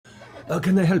How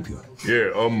can I help you?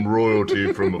 Yeah, I'm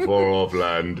royalty from a far-off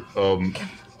land.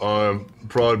 I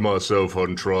pride myself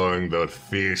on trying the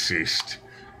fiercest,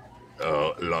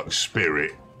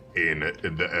 spirit in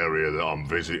the area that I'm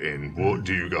visiting. What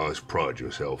do you guys pride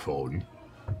yourself on?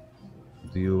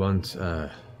 Do you want,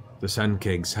 the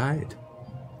Sandkheg's hide?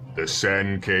 The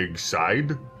Sandkheg side?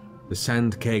 The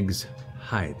Sandkheg's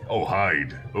hide. Oh,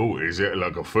 hide. Oh, is it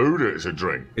like a food or it's a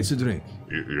drink? It's a drink.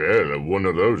 Yeah, one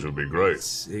of those would be great.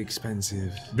 It's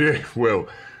expensive. Yeah, well,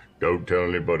 don't tell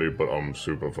anybody, but I'm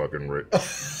super fucking rich.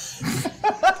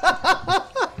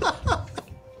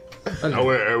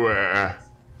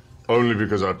 Only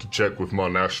because I have to check with my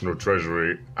national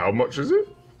treasury. How much is it?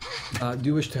 Do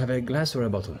you wish to have a glass or a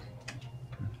bottle?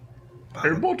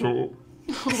 A bottle.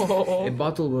 A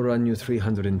bottle will run you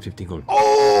 350 gold.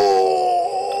 Oh!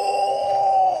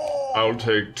 I'll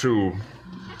take 2.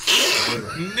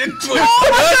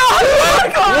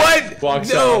 What?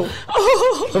 Walks no! out.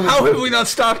 How have we not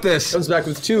stopped this? Comes back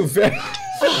with 2 very...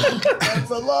 That's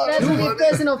will be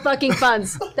personal fucking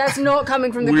funds. That's not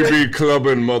coming from the We group. be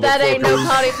clubbing, motherfuckers. That ain't no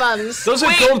party funds. Those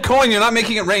are gold coin. You're not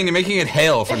making it rain. You're making it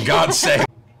hail, for God's sake.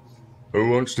 Who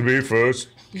wants to be first?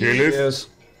 Keyleth? Yes.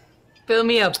 Fill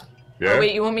me up. Yeah? Oh,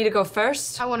 wait, you want me to go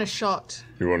first? I want a shot.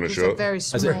 You want a It's shot? a very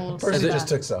small. Percy just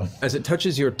took some. As it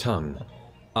touches your tongue,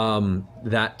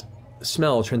 that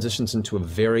smell transitions into a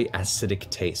very acidic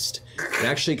taste. It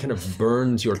actually kind of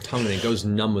burns your tongue and it goes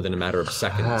numb within a matter of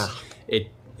seconds. It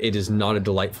is not a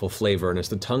delightful flavor, and as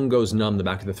the tongue goes numb, the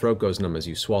back of the throat goes numb as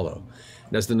you swallow.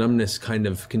 And as the numbness kind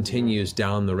of continues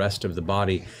down the rest of the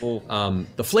body,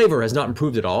 the flavor has not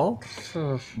improved at all,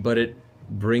 but it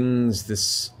brings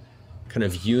this kind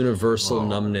of universal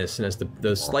numbness, and as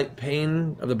the slight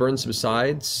pain of the burn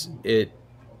subsides,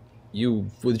 you,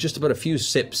 with just about a few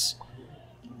sips,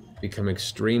 become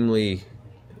extremely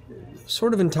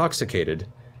sort of intoxicated,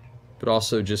 but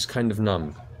also just kind of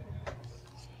numb.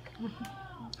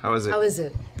 How is it? How is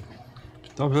it?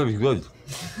 Not very good.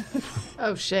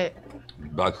 Oh shit.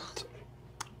 But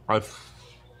Oh,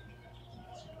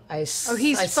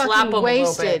 He's I slap him fucking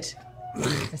wasted. A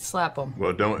little bit. I slap him.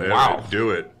 Well, don't ever Wow.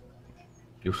 do it.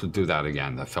 you should do that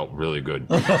again. That felt really good.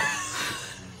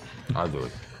 I'll do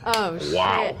it. Oh shit.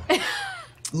 Wow.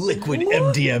 Liquid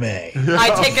MDMA. I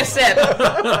take a sip.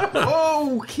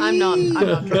 I'm not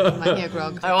drinking my hair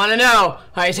grog. I want to know.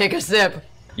 I take a sip.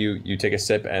 You take a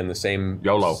sip, and the same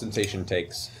YOLO. sensation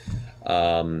takes,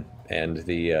 and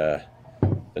the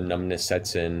numbness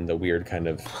sets in. The weird kind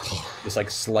of this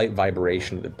like slight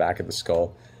vibration at the back of the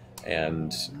skull,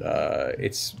 and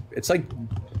it's like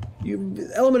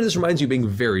element of this reminds you of being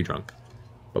very drunk,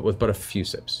 but with but a few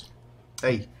sips.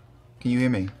 Hey, can you hear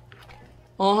me?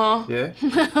 Uh-huh. Yeah?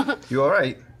 You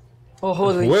alright? Oh,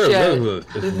 holy Weird, shit.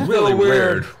 it's really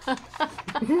weird.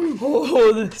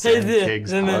 Oh, this is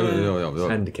Sandkheg's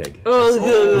Sandkheg.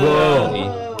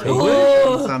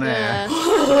 It's on air.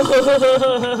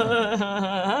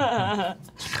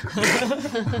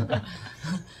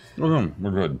 We're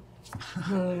good.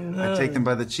 I take them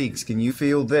by the cheeks. Can you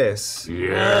feel this?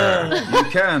 Yeah. You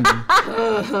can.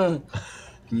 Can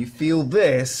you feel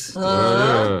this?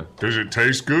 Does it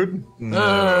taste good?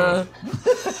 Do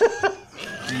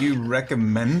you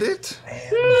recommend it?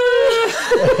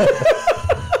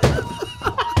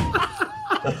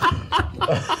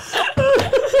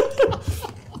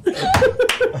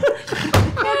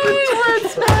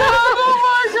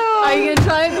 Are you gonna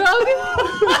try it, Grog?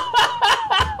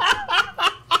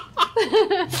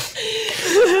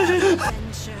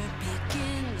 Adventure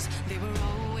begins. They were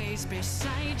always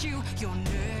beside you, your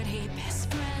nerdy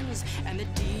best friends, and the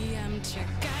DM to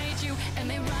guide you. And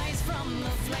they rise from the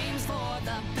flames for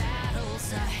the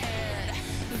battles ahead.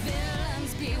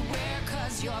 Villains beware,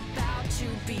 'cause you're about to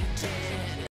be dead.